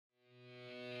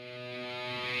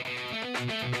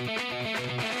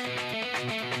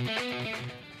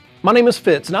My name is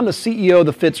Fitz, and I'm the CEO of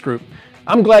the Fitz Group.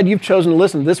 I'm glad you've chosen to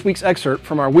listen to this week's excerpt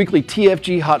from our weekly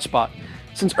TFG Hotspot.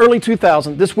 Since early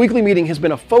 2000, this weekly meeting has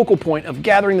been a focal point of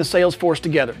gathering the sales force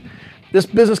together. This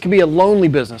business can be a lonely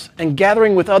business, and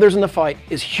gathering with others in the fight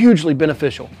is hugely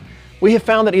beneficial. We have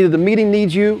found that either the meeting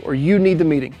needs you or you need the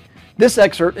meeting. This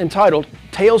excerpt, entitled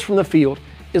Tales from the Field,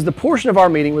 is the portion of our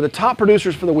meeting where the top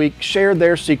producers for the week share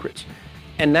their secrets.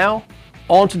 And now,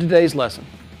 on to today's lesson.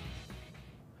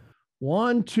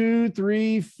 1, 2,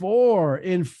 3, 4.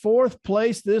 In fourth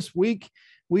place this week,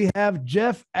 we have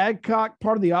Jeff Adcock,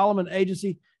 part of the Alleman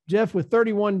Agency. Jeff with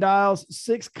 31 dials,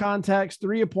 6 contacts,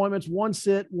 3 appointments, 1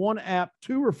 sit, 1 app,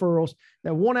 2 referrals.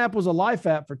 That 1 app was a life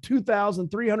app for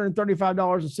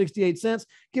 $2,335.68.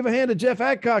 Give a hand to Jeff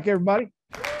Adcock, everybody.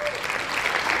 Good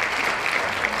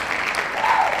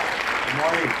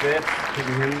morning, Fitz. Can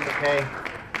you hear me okay?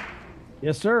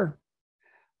 Yes, sir.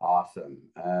 Awesome.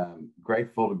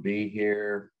 Grateful to be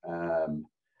here.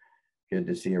 Good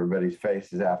to see everybody's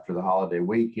faces after the holiday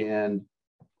weekend.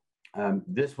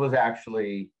 This was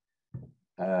actually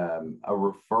a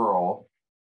referral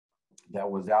that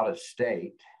was out of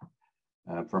state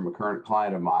from a current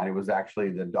client of mine. It was actually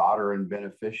the daughter and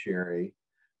beneficiary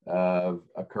of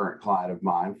a current client of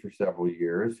mine for several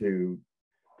years who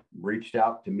reached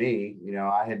out to me. You know,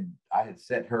 I had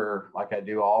sent her, like I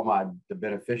do all the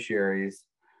beneficiaries.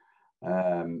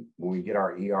 When we get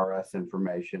our ERS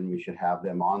information, we should have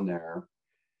them on there.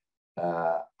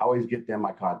 I always get them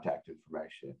my contact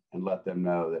information and let them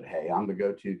know that, hey, I'm the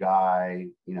go-to guy,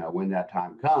 you know, when that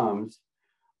time comes.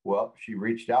 Well, she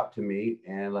reached out to me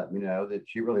and let me know that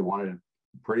she really wanted a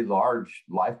pretty large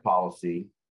life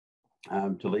policy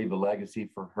to leave a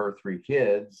legacy for her 3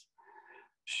 kids.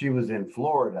 She was in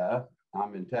Florida.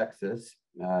 I'm in Texas,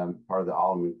 part of the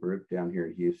Alleman Group down here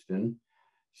in Houston.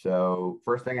 So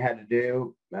first thing I had to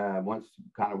do, once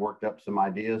kind of worked up some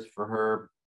ideas for her,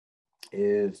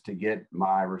 is to get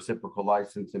my reciprocal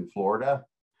license in Florida.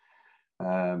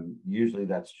 Usually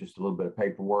that's just a little bit of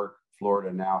paperwork.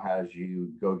 Florida now has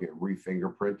you go get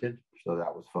re-fingerprinted, so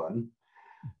that was fun.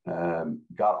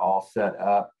 Got all set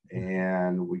up,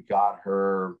 and we got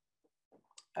her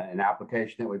an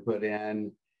application that we put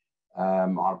in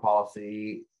on a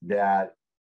policy that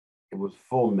it was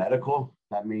full medical.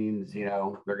 That means, you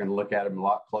know, they're going to look at them a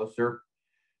lot closer.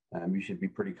 You should be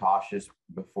pretty cautious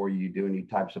before you do any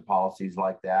types of policies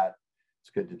like that. It's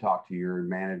good to talk to your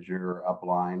manager or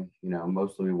upline. You know,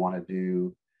 mostly we want to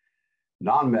do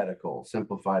non-medical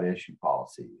simplified issue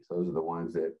policies. Those are the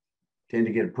ones that tend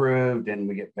to get approved and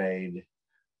we get paid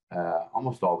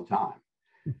almost all the time.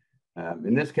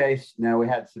 In this case, now we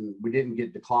didn't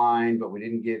get declined, but we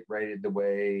didn't get rated the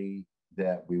way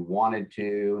that we wanted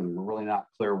to, and we're really not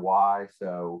clear why.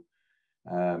 So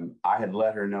I had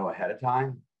let her know ahead of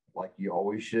time, like you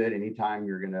always should. Anytime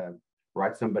you're going to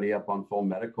write somebody up on full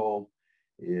medical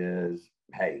is,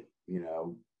 hey, you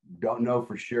know, don't know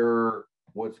for sure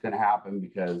what's going to happen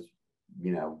because,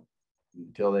 you know,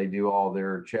 until they do all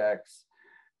their checks,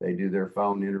 they do their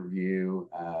phone interview.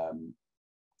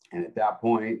 And at that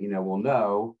point, you know, we'll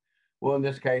know. Well, in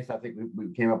this case, I think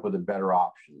we came up with a better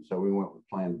option. So we went with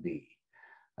plan B.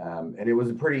 And it was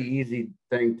a pretty easy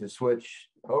thing to switch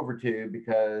over to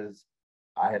because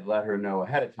I had let her know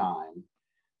ahead of time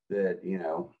that, you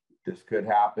know, this could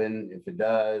happen. If it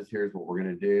does, here's what we're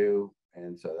going to do.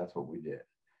 And so that's what we did.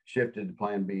 Shifted to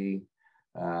plan B,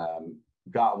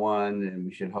 got one, and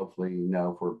we should hopefully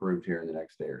know if we're approved here in the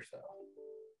next day or so.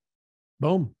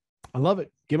 Boom. I love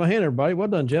it. Give my hand, everybody. Well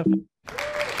done, Jeff.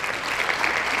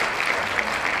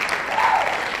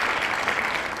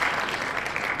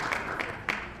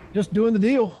 Just doing the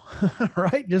deal,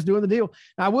 right? Just doing the deal.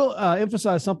 I will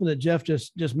emphasize something that Jeff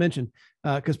just mentioned,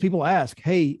 because people ask,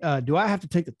 hey, do I have to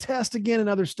take the test again in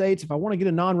other states if I want to get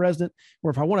a non-resident,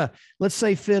 or if I want to, let's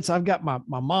say Fitz, I've got my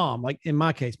mom, like in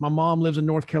my case, my mom lives in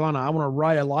North Carolina. I want to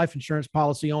write a life insurance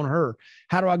policy on her.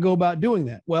 How do I go about doing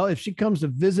that? Well, if she comes to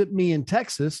visit me in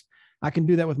Texas, I can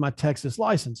do that with my Texas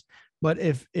license. But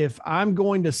if I'm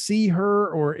going to see her,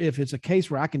 or if it's a case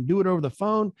where I can do it over the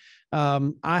phone,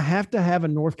 I have to have a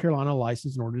North Carolina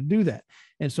license in order to do that.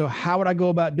 And so how would I go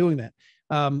about doing that?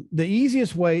 The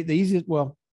easiest way,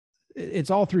 well, it's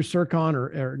all through CIRCON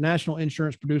or National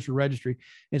Insurance Producer Registry.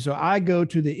 And so I go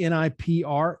to the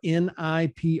NIPR.org,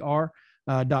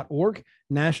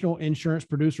 National Insurance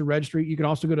Producer Registry. You can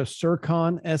also go to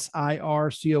CIRCON,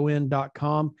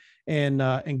 SIRCON.com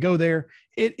and go there.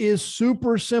 It is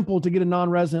super simple to get a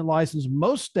non-resident license.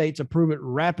 Most states approve it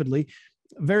rapidly.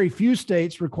 very few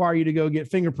states require you to go get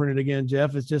fingerprinted again,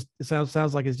 Jeff. It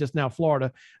sounds like it's just now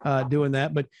Florida doing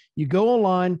that. But you go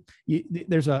online,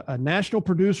 there's a national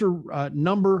producer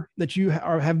number that you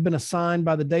have been assigned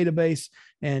by the database,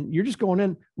 and you're just going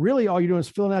in. Really, all you're doing is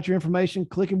filling out your information,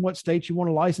 clicking what states you want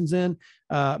to license in,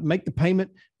 make the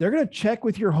payment. They're going to check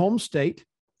with your home state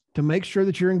to make sure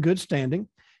that you're in good standing.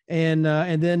 And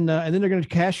then they're going to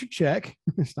cash your check.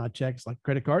 It's not a check, it's like a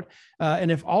credit card. And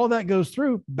if all of that goes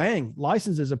through, bang,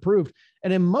 license is approved.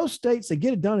 And in most states, they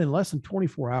get it done in less than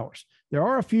 24 hours. There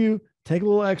are a few take a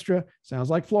little extra. Sounds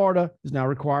like Florida is now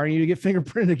requiring you to get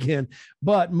fingerprinted again,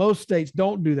 but most states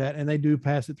don't do that, and they do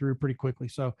pass it through pretty quickly.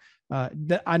 So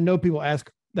I know people ask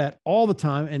that all the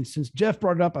time, and since Jeff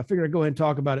brought it up, I figured I'd go ahead and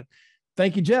talk about it.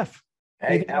 Thank you, Jeff.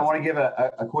 Hey, and I want to give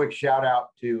a quick shout out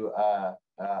to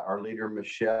our leader,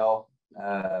 Michelle.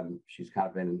 She's kind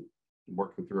of been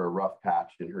working through a rough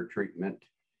patch in her treatment.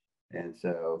 And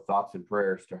so thoughts and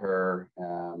prayers to her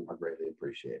are greatly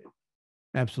appreciated.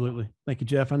 Absolutely. Thank you,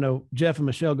 Jeff. I know Jeff and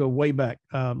Michelle go way back,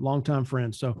 longtime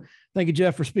friends. So thank you,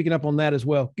 Jeff, for speaking up on that as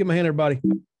well. Give me a hand, everybody.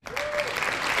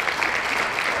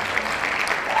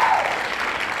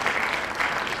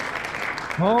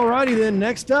 All righty then.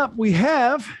 Next up, we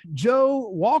have Joe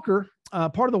Walker,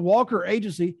 part of the Walker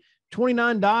Agency.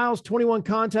 29 dials, 21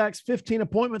 contacts, 15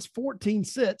 appointments, 14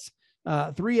 sits, 3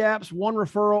 apps, 1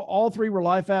 referral. All 3 were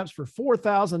life apps for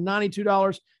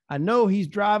 $4,092. I know he's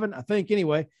driving, I think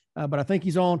anyway, but I think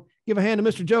he's on. Give a hand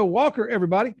to Mr. Joe Walker,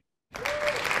 everybody.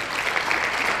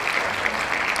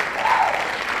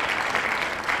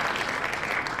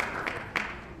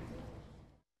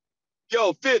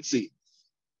 Yo, Fitzy.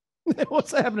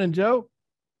 What's happening, Joe?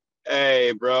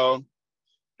 Hey, bro.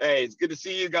 Hey, it's good to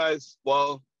see you guys.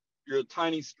 Well, you're a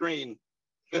tiny screen.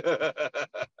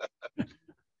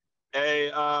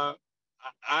 Hey,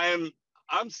 I'm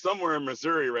somewhere in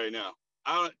Missouri right now.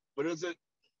 What is it?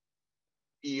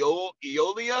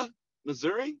 Eolia,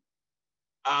 Missouri?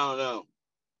 I don't know,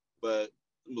 but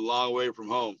I'm a long way from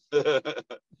home.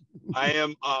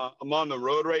 I'm on the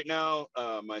road right now.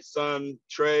 My son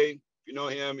Trey, if you know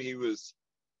him, he was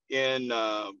in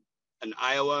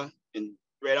Iowa,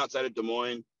 right outside of Des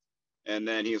Moines. And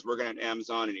then he was working at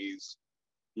Amazon, and he's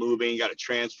moving, got a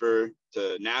transfer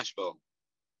to Nashville.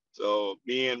 So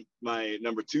me and my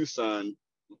number 2 son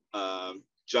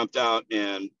jumped out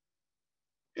and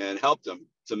helped him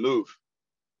to move.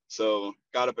 So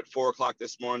got up at 4 o'clock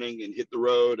this morning and hit the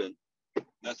road, and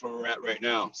that's where we're at right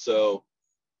now. So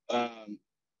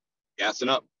gassing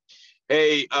up.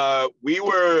 Hey, we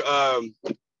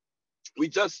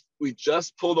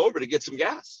just pulled over to get some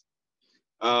gas.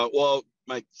 Well,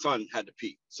 my son had to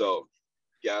pee, so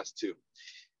gas too.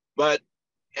 But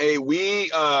hey,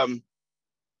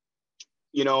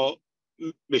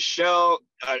 Michelle,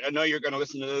 I know you're going to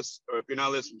listen to this, or if you're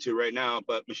not listening to right now,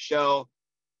 but Michelle,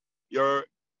 your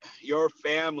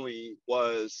family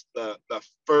was the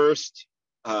first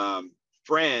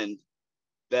friend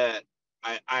that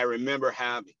I remember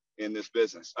having in this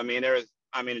business. I mean,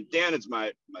 Dan is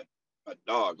my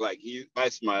dog, like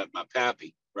that's my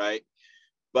pappy, right?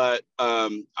 But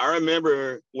I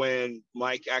remember when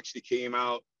Mike actually came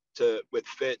out with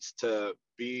Fitz to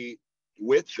be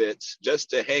with Fitz,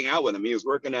 just to hang out with him. He was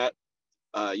working at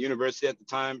university at the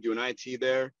time, doing IT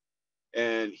there.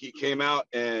 And he came out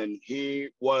and he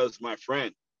was my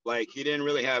friend. Like, he didn't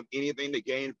really have anything to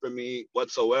gain from me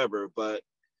whatsoever, but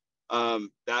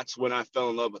that's when I fell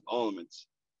in love with Elements.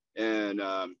 And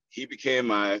he became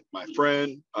my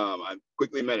friend. I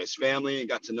quickly met his family and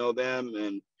got to know them.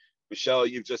 And Michelle,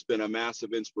 you've just been a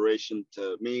massive inspiration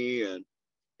to me and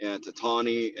to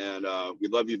Tawny, and we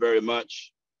love you very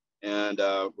much. And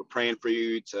we're praying for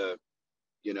you to,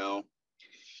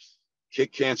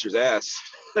 kick cancer's ass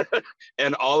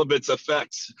and all of its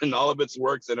effects and all of its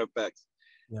works and effects.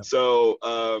 Yep. So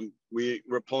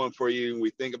we're pulling for you.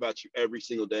 We think about you every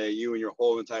single day, you and your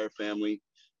whole entire family.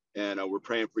 And we're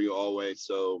praying for you always.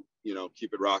 So,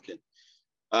 keep it rocking.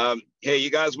 Hey, you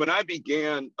guys, when I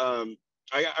began,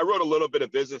 I wrote a little bit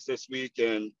of business this week,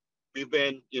 and we've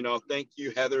been, thank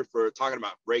you, Heather, for talking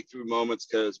about breakthrough moments,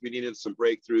 because we needed some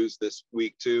breakthroughs this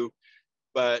week too.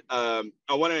 But I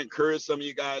want to encourage some of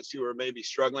you guys who are maybe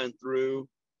struggling through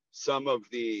some of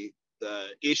the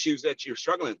issues that you're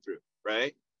struggling through,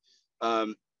 right?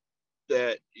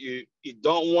 That you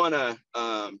don't want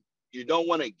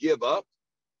to give up.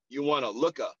 You want to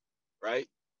look up, right?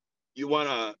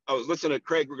 I was listening to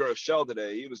Craig Rochelle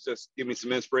today. He was just giving me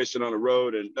some inspiration on the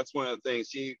road. And that's one of the things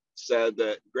he said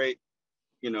that great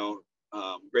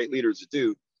leaders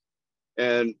do.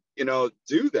 And,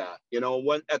 do that,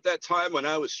 at that time when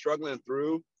I was struggling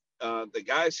through, the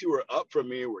guys who were up from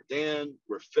me were Dan,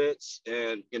 were Fitz,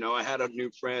 and, you know, I had a new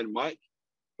friend, Mike,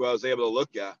 who I was able to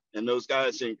look at. And those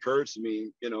guys encouraged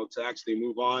me, you know, to actually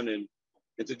move on and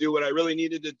to do what I really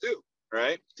needed to do,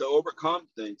 right? To overcome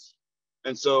things.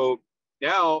 And so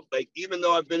now, like, even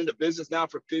though I've been in the business now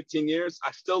for 15 years,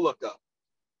 I still look up.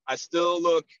 I still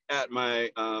look at my,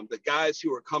 the guys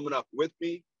who are coming up with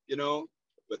me, you know,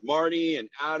 with Marty and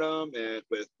Adam and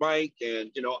with Mike. And,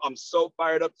 you know, I'm so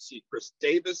fired up to see Chris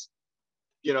Davis,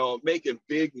 you know, making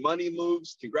big money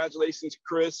moves. Congratulations,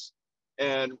 Chris.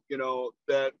 And, you know,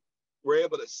 that we're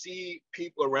able to see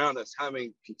people around us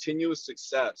having continuous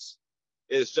success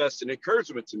is just an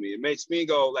encouragement to me. It makes me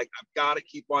go, like, I've got to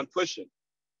keep on pushing,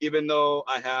 even though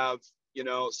I have, you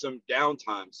know, some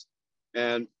downtimes.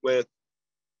 And with,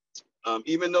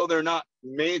 even though they're not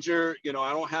major, you know,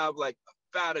 I don't have like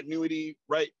a fat annuity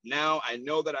right now. I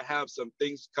know that I have some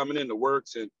things coming in the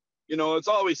works, and, you know, it's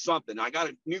always something. I got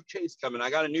a new case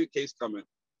coming.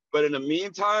 But in the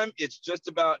meantime, it's just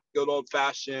about good old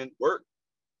fashioned work,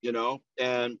 you know,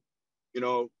 and, you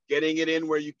know, getting it in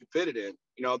where you can fit it in.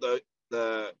 You know,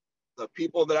 the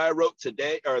people that I wrote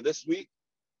today or this week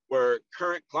were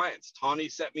current clients. Tawny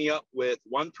set me up with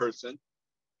one person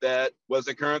that was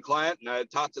a current client, and I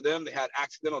talked to them. They had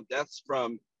accidental deaths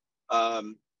from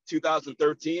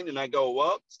 2013. And I go,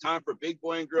 well, it's time for big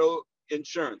boy and girl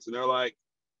insurance. And they're like,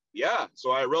 yeah.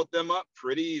 So I wrote them up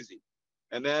pretty easy.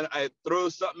 And then I threw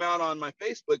something out on my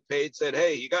Facebook page, said,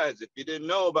 hey, you guys, if you didn't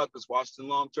know about this Washington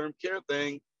long-term care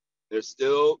thing, they're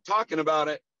still talking about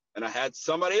it. And I had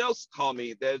somebody else call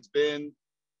me that's been,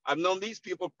 I've known these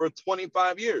people for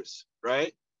 25 years,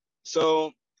 right?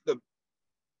 So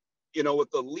you know,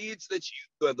 with the leads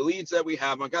that we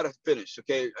have, I got to finish.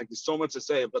 Okay. I have so much to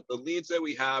say, but the leads that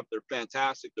we have, they're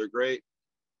fantastic. They're great.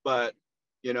 But,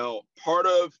 you know, part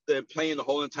of the playing the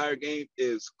whole entire game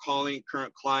is calling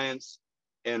current clients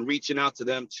and reaching out to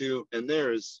them too. And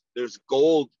there's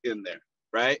gold in there,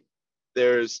 right?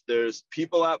 There's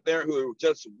people out there who are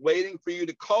just waiting for you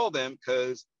to call them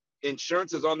because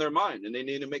insurance is on their mind and they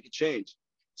need to make a change.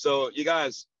 So you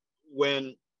guys,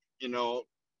 when, you know,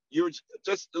 you're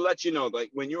just to let you know, like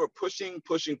when you're pushing,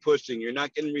 you're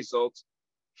not getting results.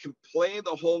 You can play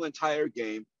the whole entire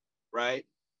game, right?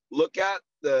 Look up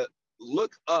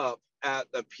at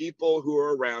the people who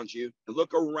are around you and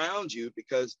look around you,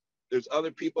 because there's other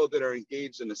people that are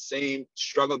engaged in the same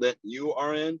struggle that you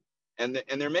are in, and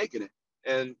they're making it.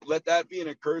 And let that be an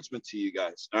encouragement to you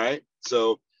guys. All right.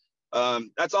 So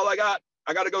that's all I got.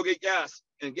 I got to go get gas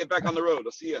and get back on the road.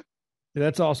 I'll see you. Yeah,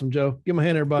 that's awesome, Joe. Give him a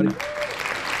hand, everybody.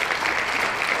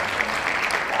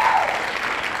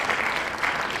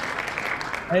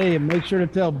 Hey, and make sure to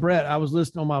tell Brett, I was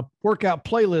listening on my workout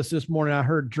playlist this morning. I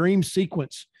heard Dream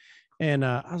Sequence, and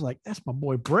I was like, that's my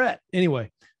boy, Brett.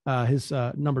 Anyway, his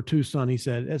number 2 son, he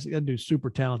said, that dude's super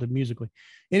talented musically.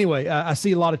 Anyway, I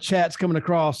see a lot of chats coming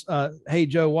across. Hey,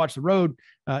 Joe, watch the road.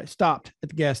 Stopped at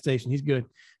the gas station. He's good.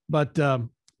 But,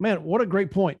 man, what a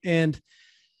great point. And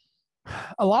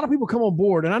a lot of people come on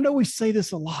board, and I know we say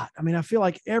this a lot. I mean, I feel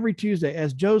like every Tuesday,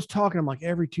 as Joe's talking, I'm like,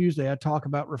 every Tuesday I talk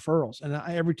about referrals, and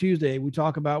every Tuesday we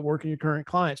talk about working your current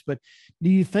clients. But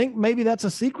do you think maybe that's a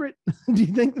secret? Do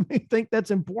you think that's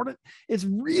important? It's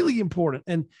really important.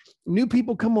 And new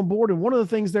people come on board, and one of the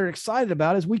things they're excited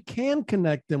about is we can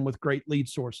connect them with great lead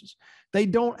sources. They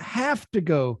don't have to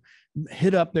go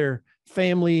hit up their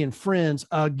family and friends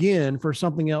again for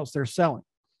something else they're selling.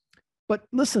 But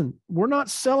listen, we're not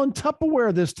selling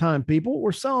Tupperware this time, people.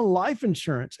 We're selling life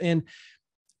insurance. And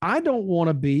I don't want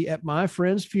to be at my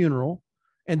friend's funeral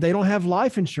and they don't have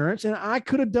life insurance, and I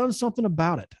could have done something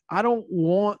about it. I don't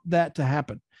want that to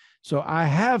happen. So I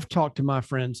have talked to my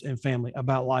friends and family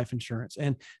about life insurance,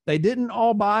 and they didn't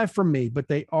all buy from me, but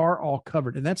they are all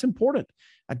covered. And that's important.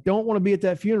 I don't want to be at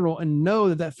that funeral and know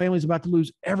that that family's about to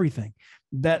lose everything.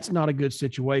 That's not a good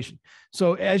situation.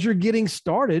 So as you're getting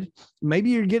started,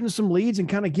 maybe you're getting some leads and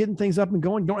kind of getting things up and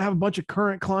going. You don't have a bunch of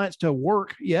current clients to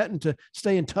work yet and to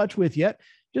stay in touch with yet.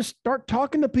 Just start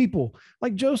talking to people.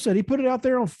 Like Joe said, he put it out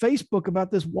there on Facebook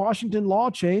about this Washington law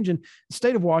change in the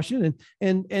state of Washington,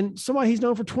 and somebody he's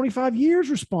known for 25 years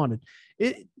responded.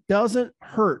 It doesn't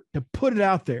hurt to put it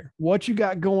out there, what you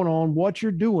got going on, what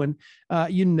you're doing.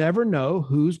 You never know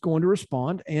who's going to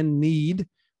respond and need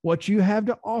what you have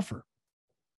to offer.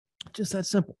 Just that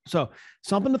simple. So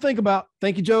something to think about.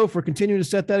 Thank you, Joe, for continuing to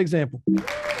set that example.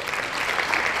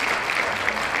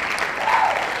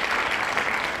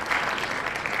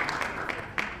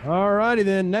 All righty,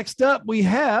 then. Next up, we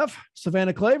have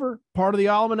Savannah Claver, part of the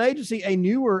Alleman Agency, a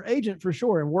newer agent for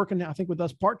sure, and working, I think, with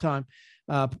us part-time.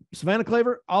 Savannah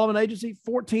Claver, Alleman Agency,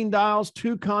 14 dials,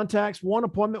 2 contacts, 1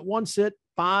 appointment, 1 sit,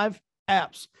 5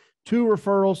 apps, 2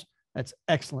 referrals. That's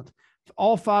excellent.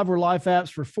 All 5 were life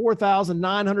apps for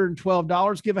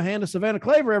 $4,912. Give a hand to Savannah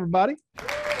Claver, everybody.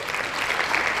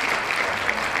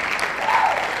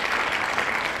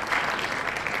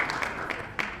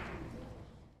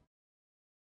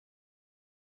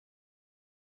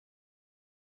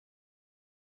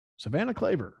 Savannah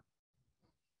Claver.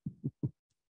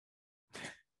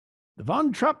 The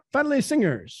Von Trapp Family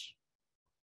Singers.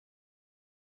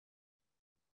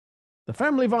 The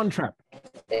family Von Trapp.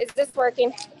 Is this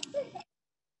working?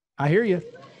 I hear you.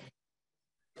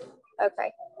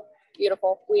 Okay,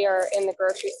 beautiful. We are in the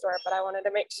grocery store, but I wanted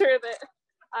to make sure that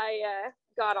I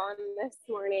got on this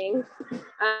morning.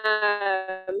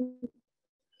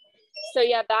 So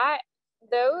yeah,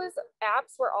 those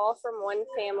apps were all from one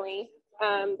family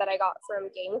that I got from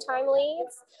Game Time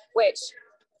Leads, which,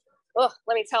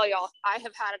 let me tell y'all, I'm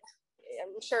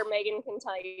sure Megan can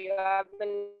tell you, I've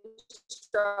been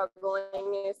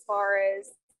struggling as far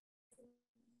as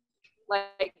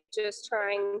like just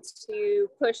trying to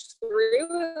push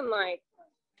through and like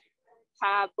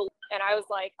and I was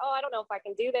like, oh, I don't know if I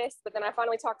can do this. But then I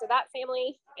finally talked to that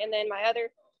family, and then my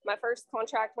first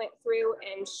contract went through,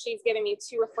 and she's giving me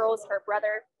 2 referrals, her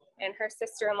brother and her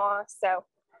sister-in-law. So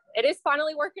it is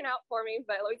finally working out for me,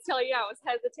 but let me tell you, I was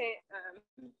hesitant,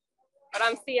 but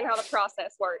I'm seeing how the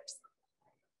process works.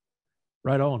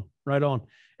 Right on, right on.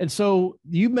 And so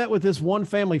you met with this one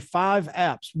family, 5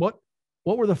 apps. What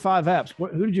were the 5 apps?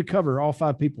 Who did you cover? All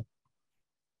 5 people?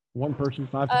 One person,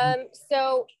 5 people?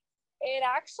 So it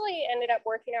actually ended up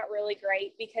working out really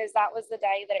great because that was the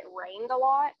day that it rained a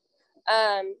lot.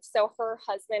 So her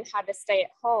husband had to stay at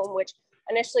home, which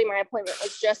initially my appointment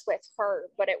was just with her,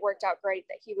 but it worked out great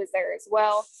that he was there as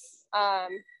well.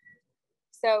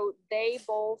 So they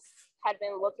both had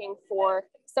been looking for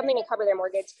something to cover their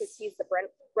mortgage because he's the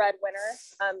breadwinner,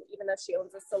 even though she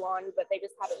owns a salon, but they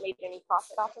just haven't made any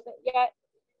profit off of it yet.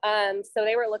 So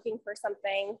they were looking for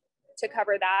something to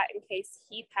cover that in case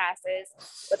he passes,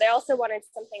 but they also wanted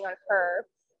something on her.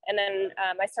 And then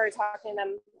I started talking to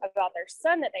them about their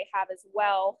son that they have as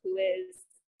well, who is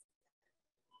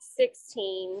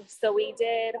 16. So we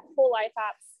did whole life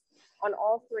apps on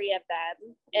all 3 of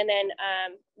them. And then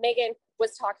Megan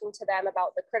was talking to them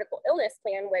about the critical illness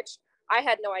plan, which I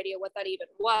had no idea what that even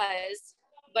was,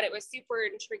 but it was super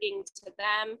intriguing to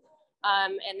them.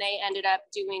 And they ended up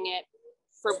doing it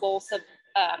for both of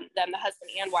them, the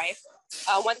husband and wife.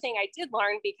 One thing I did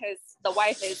learn, because the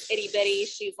wife is itty bitty,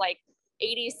 she's like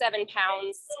 87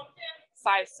 pounds,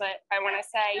 5 foot, I want to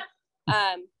say.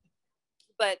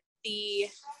 But the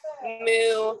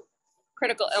Moo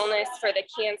critical illness for the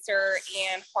cancer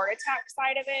and heart attack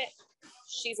side of it,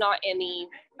 she's not in the,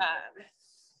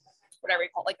 whatever you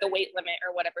call it, like the weight limit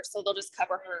or whatever. So they'll just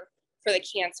cover her for the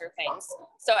cancer things.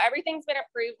 So everything's been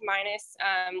approved minus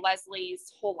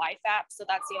Leslie's whole life app. So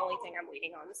that's the only thing I'm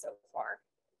waiting on so far.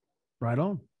 Right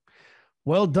on.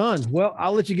 Well done. Well,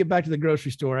 I'll let you get back to the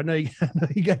grocery store. I know you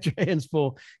got your hands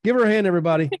full. Give her a hand,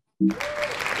 everybody.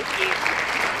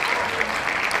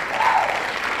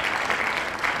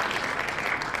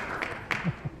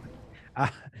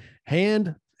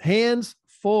 Hands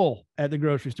full at the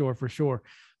grocery store for sure.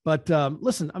 But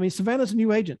listen, I mean, Savannah's a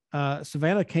new agent.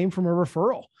 Savannah came from a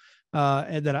referral,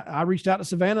 and that I reached out to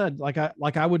Savannah like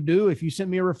I would do if you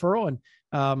sent me a referral.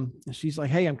 And she's like,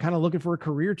 "Hey, I'm kind of looking for a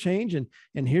career change," and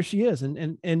here she is,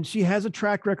 and she has a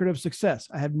track record of success.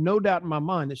 I have no doubt in my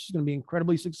mind that she's going to be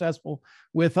incredibly successful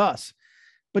with us.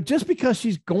 But just because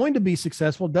she's going to be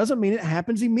successful doesn't mean it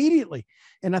happens immediately.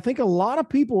 And I think a lot of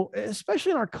people,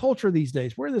 especially in our culture these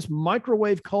days, we're in this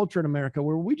microwave culture in America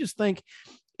where we just think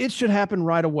it should happen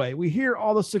right away. We hear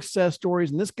all the success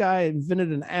stories, and this guy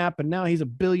invented an app and now he's a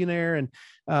billionaire. And,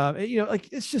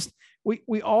 like it's just,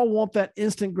 we all want that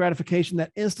instant gratification,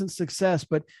 that instant success,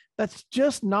 but that's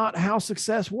just not how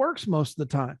success works most of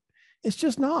the time. It's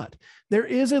just not. There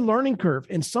is a learning curve,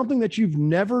 and something that you've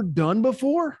never done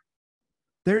before,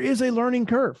 there is a learning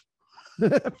curve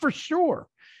for sure.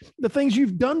 The things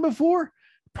you've done before,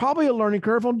 probably a learning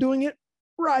curve on doing it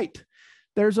right.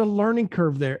 There's a learning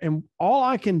curve there. And all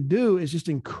I can do is just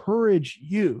encourage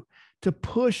you to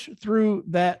push through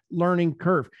that learning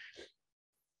curve.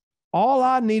 All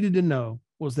I needed to know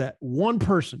was that one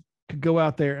person could go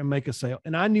out there and make a sale.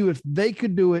 And I knew if they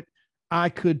could do it, I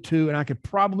could too. And I could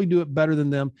probably do it better than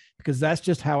them because that's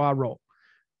just how I roll.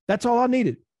 That's all I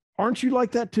needed. Aren't you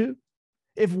like that too?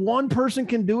 If one person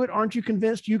can do it, aren't you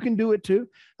convinced you can do it too?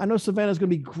 I know Savannah's going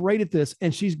to be great at this,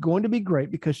 and she's going to be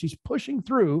great because she's pushing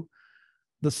through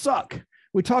the suck.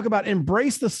 We talk about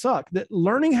embrace the suck, that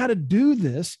learning how to do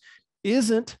this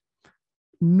isn't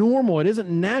normal. It isn't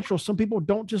natural. Some people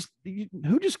don't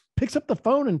who just picks up the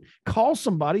phone and calls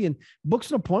somebody and books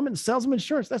an appointment and sells them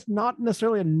insurance. That's not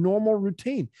necessarily a normal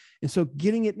routine. And so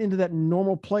getting it into that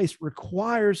normal place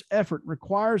requires effort,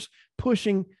 requires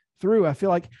pushing through. I feel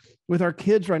like with our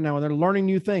kids right now, when they're learning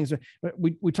new things,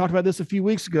 we talked about this a few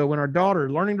weeks ago when our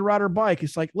daughter learning to ride her bike,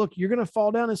 it's like, look, you're going to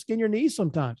fall down and skin your knees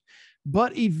sometimes,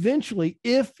 but eventually,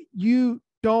 if you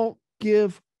don't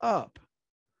give up,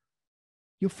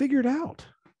 you'll figure it out.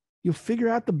 You'll figure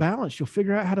out the balance. You'll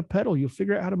figure out how to pedal. You'll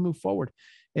figure out how to move forward.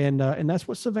 And that's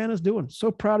what Savannah's doing.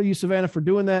 So proud of you, Savannah, for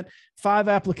doing that. 5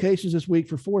 applications this week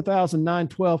for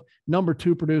 $4,912, number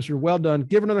 2 producer. Well done.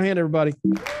 Give her another hand, everybody.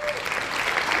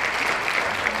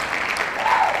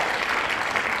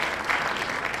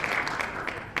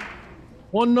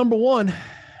 Number 1,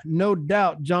 no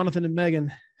doubt, Jonathan and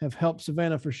Megan have helped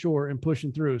Savannah for sure in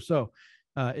pushing through. So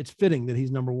it's fitting that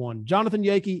he's number 1. Jonathan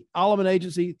Yakey, Alleman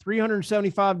Agency,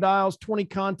 375 dials, 20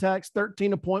 contacts,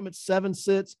 13 appointments, 7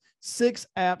 sits, 6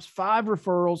 apps, 5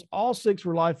 referrals. All 6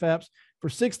 were life apps for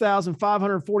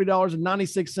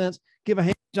 $6,540.96. Give a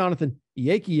hand to Jonathan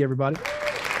Yakey, everybody.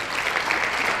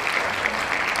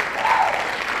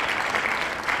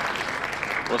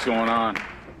 What's going on?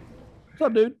 What's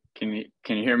up, dude? Can you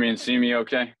hear me and see me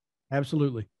okay?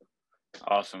 Absolutely.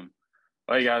 Awesome.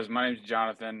 Well, hey guys, my name's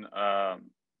Jonathan.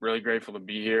 Really grateful to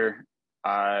be here.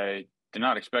 I did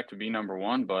not expect to be number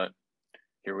 1, but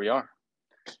here we are.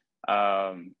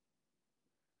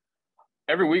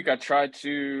 Every week I try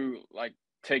to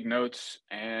take notes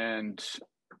and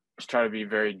just try to be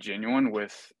very genuine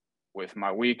with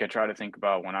my week. I try to think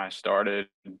about when I started,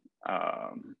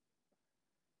 how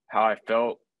I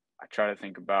felt. I try to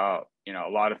think about, a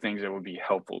lot of things that would be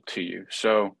helpful to you.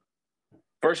 So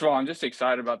first of all, I'm just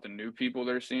excited about the new people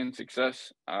that are seeing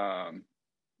success.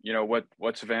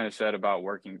 What Savannah said about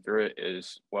working through it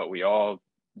is what we all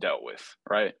dealt with,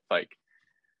 right?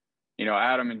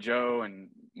 Adam and Joe and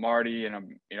Marty, and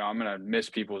I'm going to miss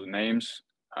people's names.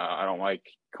 I don't like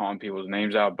calling people's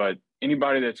names out, but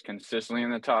anybody that's consistently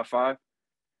in the top 5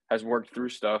 has worked through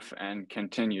stuff and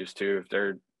continues to. If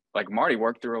they're like Marty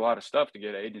worked through a lot of stuff to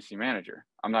get an agency manager.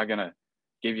 I'm not going to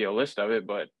give you a list of it,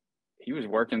 but he was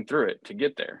working through it to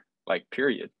get there,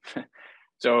 period.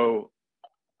 So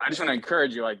I just want to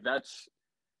encourage you,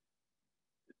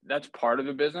 that's part of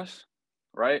the business,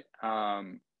 right? I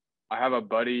have a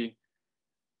buddy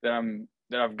that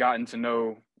I've gotten to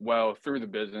know well through the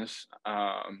business,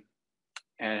 and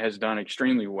has done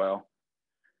extremely well.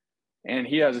 And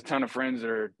he has a ton of friends that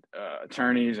are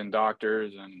attorneys and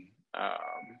doctors and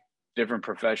different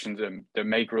professions that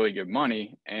make really good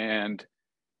money. And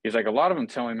he's like, a lot of them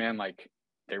tell me, man,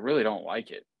 they really don't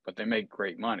like it, but they make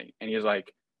great money. And he's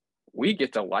like, we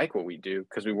get to like what we do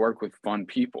because we work with fun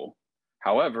people.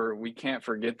 However, we can't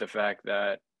forget the fact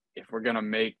that if we're going to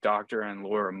make doctor and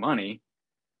lawyer money,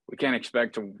 we can't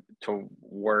expect to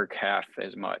work half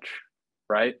as much,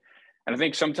 right? And I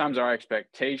think sometimes our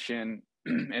expectation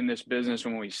in this business,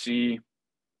 when we see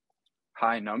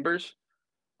high numbers,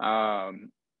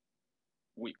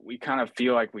 we kind of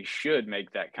feel like we should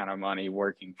make that kind of money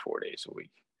working 4 days a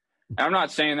week. And I'm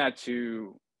not saying that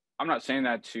to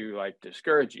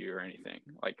discourage you or anything.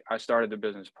 I started the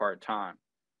business part-time.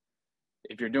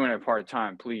 If you're doing it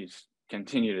part-time, please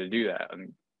continue to do that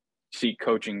and seek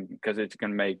coaching, because it's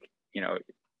going to make,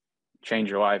 change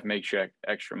your life, make you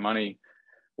extra money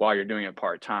while you're doing it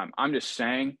part-time. I'm just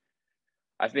saying,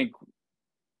 I think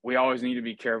we always need to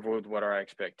be careful with what our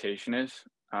expectation is,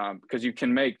 because you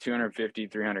can make 250,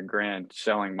 300 grand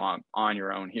selling on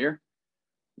your own here,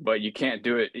 but you can't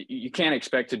do it. You can't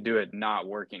expect to do it not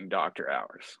working doctor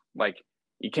hours.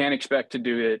 You can't expect to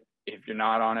do it if you're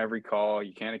not on every call.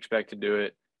 You can't expect to do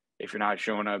it if you're not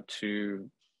showing up to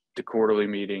the quarterly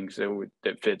meetings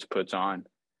that Fitz puts on.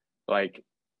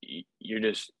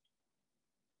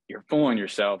 You're fooling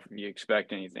yourself if you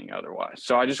expect anything otherwise.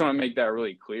 So I just want to make that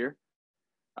really clear.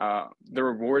 The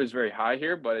reward is very high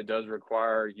here, but it does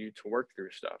require you to work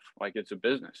through stuff. It's a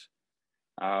business.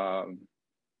 I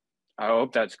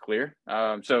hope that's clear.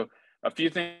 So a few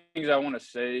things I want to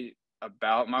say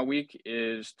about my week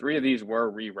is 3 of these were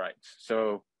rewrites.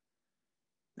 So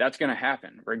that's going to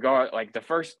happen. The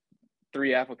first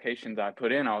 3 applications I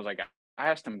put in, I was like, I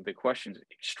asked them the questions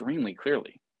extremely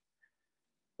clearly.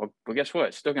 Well, guess what?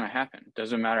 It's still going to happen.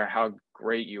 Doesn't matter how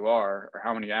great you are or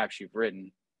how many apps you've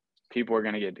written. People are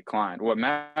going to get declined. What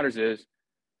matters is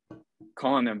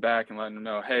calling them back and letting them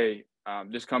know, hey,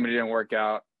 this company didn't work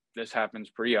out. This happens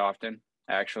pretty often,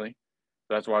 actually.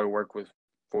 So that's why we work with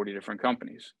 40 different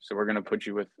companies. So we're going to put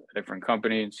you with a different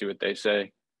company and see what they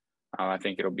say. I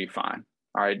think it'll be fine.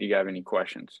 All right. Do you have any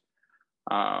questions?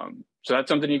 So that's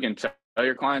something you can tell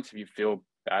your clients. If you feel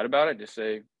bad about it, just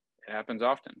say it happens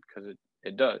often, because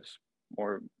it does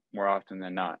more often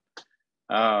than not.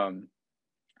 I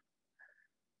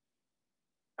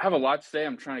have a lot to say.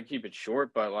 I'm trying to keep it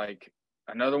short, but like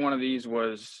another one of these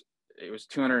was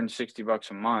 $260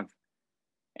 a month,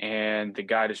 and the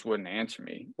guy just wouldn't answer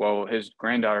me. Well, his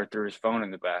granddaughter threw his phone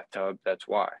in the bathtub. That's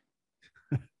why.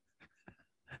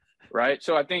 Right.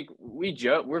 So I think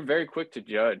we're very quick to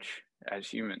judge as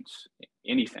humans,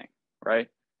 anything. Right.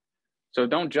 So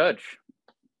don't judge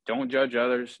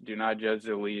others. Do not judge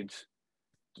the leads.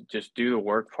 Just do the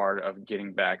work part of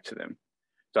getting back to them.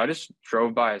 So I just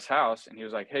drove by his house, and he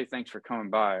was like, "Hey, thanks for coming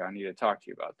by. I need to talk to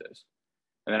you about this."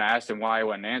 And then I asked him why he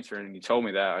wasn't answering, and he told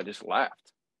me that. I just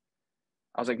laughed.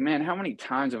 I was like, man, how many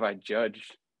times have I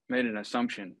made an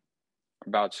assumption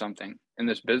about something in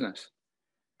this business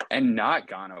and not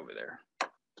gone over there?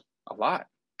 A lot.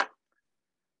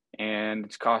 And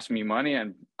it's cost me money,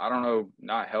 and I don't know,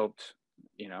 not helped,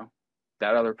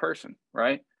 that other person,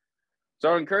 right?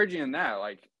 So I encourage you in that,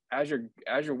 like, as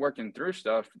you're working through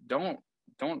stuff, don't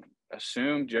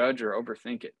assume, judge, or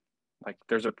overthink it. Like,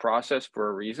 there's a process for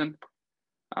a reason.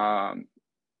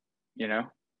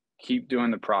 Keep doing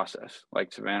the process,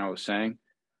 like Savannah was saying,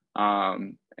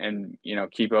 and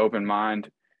keep an open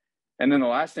mind. And then the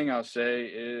last thing I'll say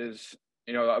is,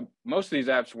 most of these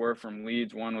apps were from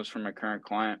leads. One was from a current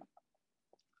client.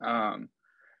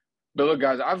 But look,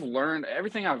 guys,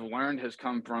 everything I've learned has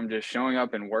come from just showing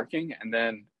up and working, and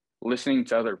then listening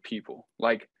to other people.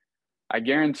 Like, I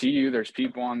guarantee you there's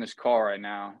people on this call right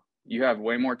now. You have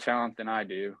way more talent than I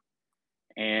do,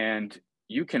 and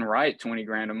you can write 20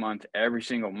 grand a month every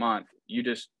single month. You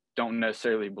just don't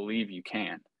necessarily believe you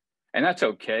can. And that's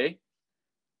okay.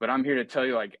 But I'm here to tell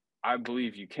you, like, I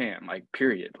believe you can, like,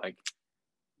 period. Like,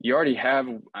 you already have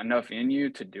enough in you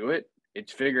to do it.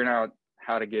 It's figuring out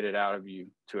how to get it out of you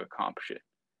to accomplish it,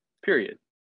 period.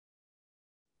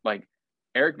 Like,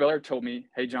 Eric Beller told me,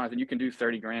 "Hey, Jonathan, you can do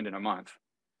 30 grand in a month."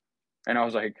 And I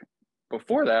was like,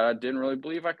 before that, I didn't really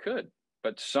believe I could.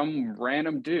 But some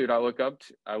random dude I looked up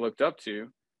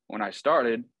to when I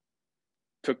started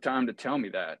took time to tell me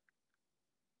that.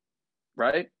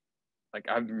 Right? Like,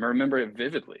 I remember it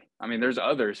vividly. I mean, there's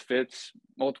others, Fitz,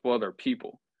 multiple other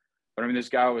people. But I mean, this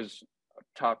guy was a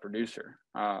top producer.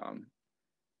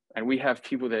 And we have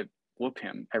people that whoop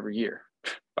him every year,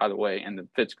 by the way, in the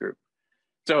Fitz group.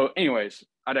 So anyways,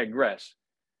 I digress.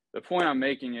 The point I'm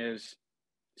making is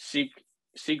seek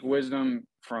wisdom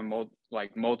from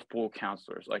multiple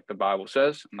counselors, like the Bible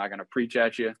says. I'm not going to preach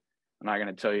at you. I'm not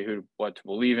going to tell you what to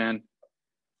believe in.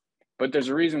 But there's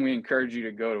a reason we encourage you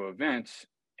to go to events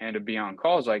and to be on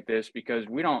calls like this, because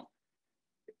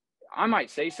I might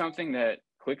say something that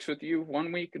clicks with you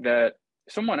one week that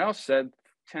someone else said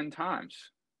 10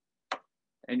 times,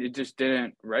 and it just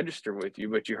didn't register with you,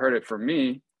 but you heard it from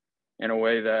me in a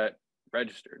way that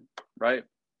registered, right?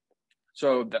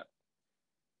 So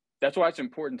that's why it's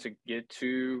important to get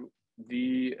to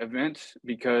the events,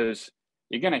 because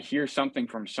you're going to hear something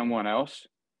from someone else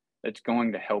that's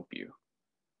going to help you.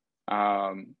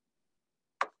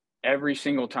 Every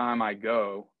single time I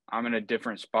go, I'm in a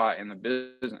different spot in the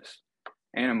business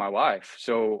and in my life.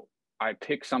 So I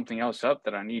pick something else up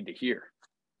that I need to hear.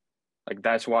 Like,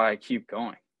 that's why I keep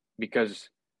going, because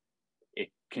it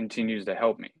continues to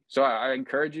help me. So I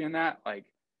encourage you in that. Like,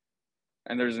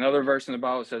 and there's another verse in the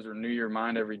Bible that says, renew your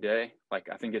mind every day. Like,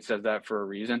 I think it says that for a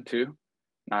reason too.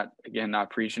 Not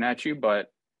preaching at you,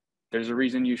 but there's a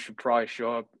reason you should probably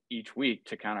show up each week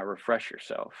to kind of refresh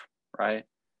yourself, right?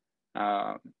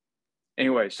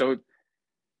 Anyway, so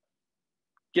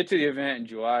get to the event in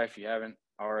July if you haven't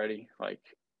already. Like,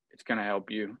 it's going to help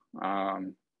you.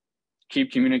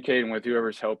 Keep communicating with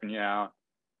whoever's helping you out.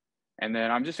 And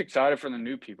then I'm just excited for the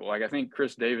new people. Like, I think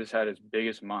Chris Davis had his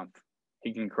biggest month.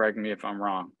 He can correct me if I'm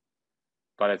wrong,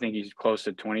 but I think he's close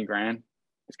to 20 grand.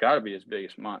 It's got to be his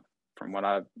biggest month from what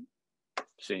I've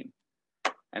seen.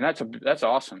 And that's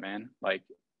awesome, man. Like,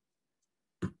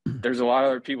 there's a lot of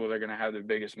other people that are going to have their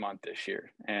biggest month this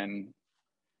year. And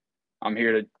I'm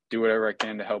here to do whatever I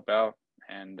can to help out.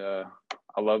 And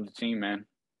I love the team, man.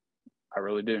 I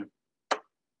really do.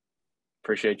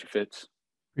 Appreciate you, Fitz.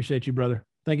 Appreciate you, brother.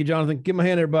 Thank you, Jonathan. Give my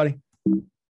hand, everybody.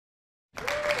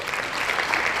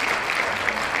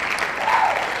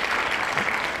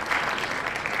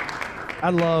 I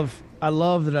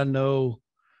love that I know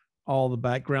all the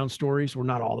background stories, or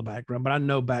not all the background, but I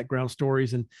know background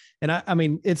stories. And I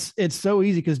mean, it's so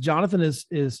easy because Jonathan is,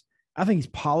 I think he's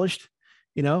polished,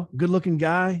 good looking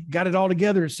guy, got it all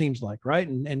together. It seems like, right.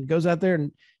 And goes out there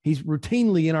and he's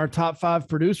routinely in our top 5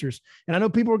 producers. And I know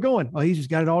people are going, oh, he's just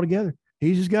got it all together.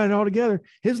 He's just got it all together.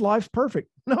 His life's perfect.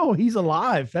 No, he's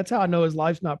alive. That's how I know his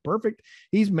life's not perfect.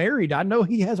 He's married. I know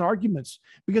he has arguments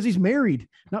because he's married,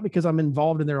 not because I'm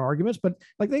involved in their arguments, but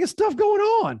like they got stuff going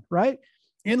on, right?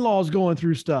 In-laws going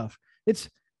through stuff. It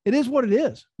is what it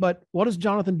is. But what does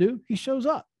Jonathan do? He shows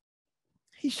up.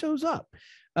 He shows up.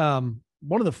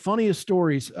 One of the funniest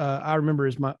stories I remember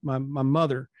is my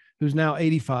mother, who's now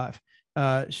 85.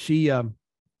 She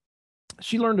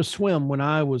learned to swim when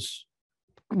I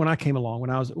came along.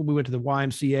 We went to the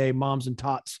YMCA, Moms and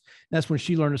Tots. That's when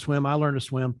she learned to swim. I learned to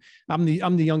swim. I'm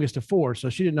the youngest of 4, so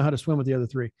she didn't know how to swim with the other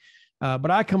 3.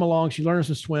 But I come along, she learns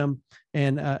to swim.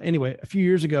 And anyway, a few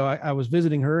years ago, I was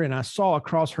visiting her and I saw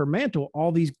across her mantle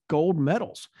all these gold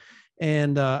medals.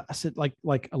 And I said, like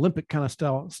Olympic kind of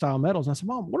style medals. And I said,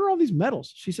 Mom, what are all these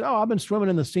medals? She said, oh, I've been swimming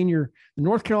in the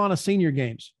North Carolina senior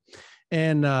games.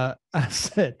 And I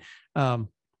said,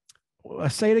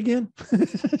 say it again.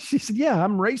 She said, yeah,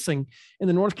 I'm racing in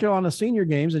the North Carolina senior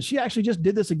games. And she actually just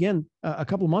did this again a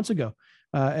couple of months ago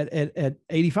at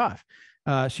 85.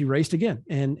 She raced again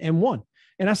and won.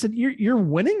 And I said, you're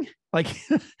winning? Like,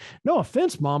 no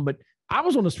offense, Mom, but I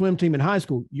was on the swim team in high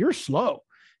school. You're slow.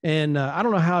 And I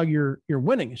don't know how you're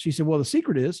winning. She said, well, the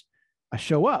secret is I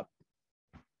show up.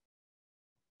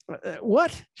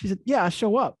 What? She said, yeah, I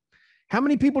show up. How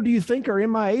many people do you think are in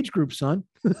my age group, son?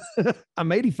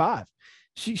 I'm 85.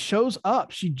 She shows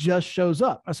up. She just shows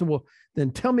up. I said, well, then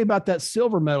tell me about that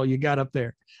silver medal you got up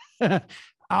there.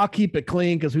 I'll keep it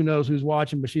clean because who knows who's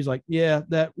watching. But she's like, yeah,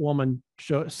 that woman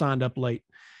signed up late.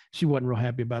 She wasn't real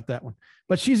happy about that one.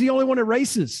 But she's the only one that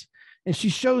races. And she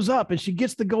shows up and she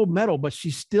gets the gold medal, but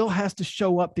she still has to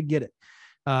show up to get it.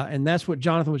 And that's what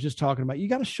Jonathan was just talking about. You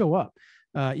got to show up.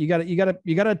 You got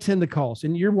to attend the calls.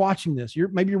 And you're watching this.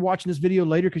 Maybe you're watching this video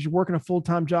later because you're working a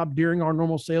full-time job during our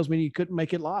normal sales meeting. You couldn't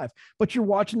make it live, but you're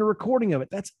watching the recording of it.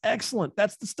 That's excellent.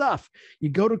 That's the stuff. You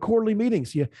go to quarterly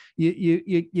meetings. You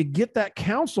get that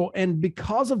counsel, and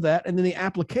because of that, and then the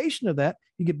application of that,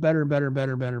 you get better and better and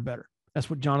better and better and better. That's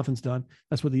what Jonathan's done.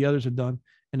 That's what the others have done,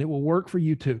 and it will work for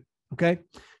you too. Okay.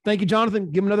 Thank you,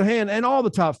 Jonathan. Give him another hand, and all the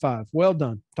top 5. Well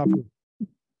done. Top 4.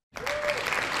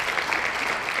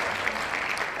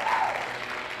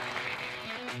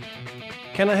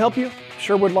 Can I help you?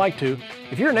 Sure would like to.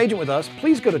 If you're an agent with us,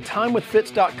 please go to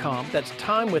timewithfitz.com. That's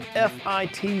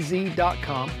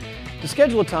timewithfitz.com to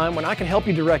schedule a time when I can help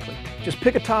you directly. Just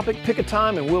pick a topic, pick a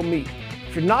time, and we'll meet.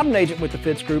 If you're not an agent with the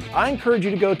Fitz Group, I encourage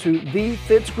you to go to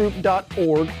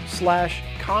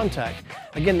thefitzgroup.org/contact.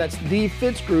 Again, that's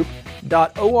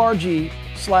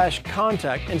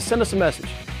thefitzgroup.org/contact and send us a message.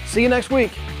 See you next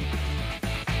week.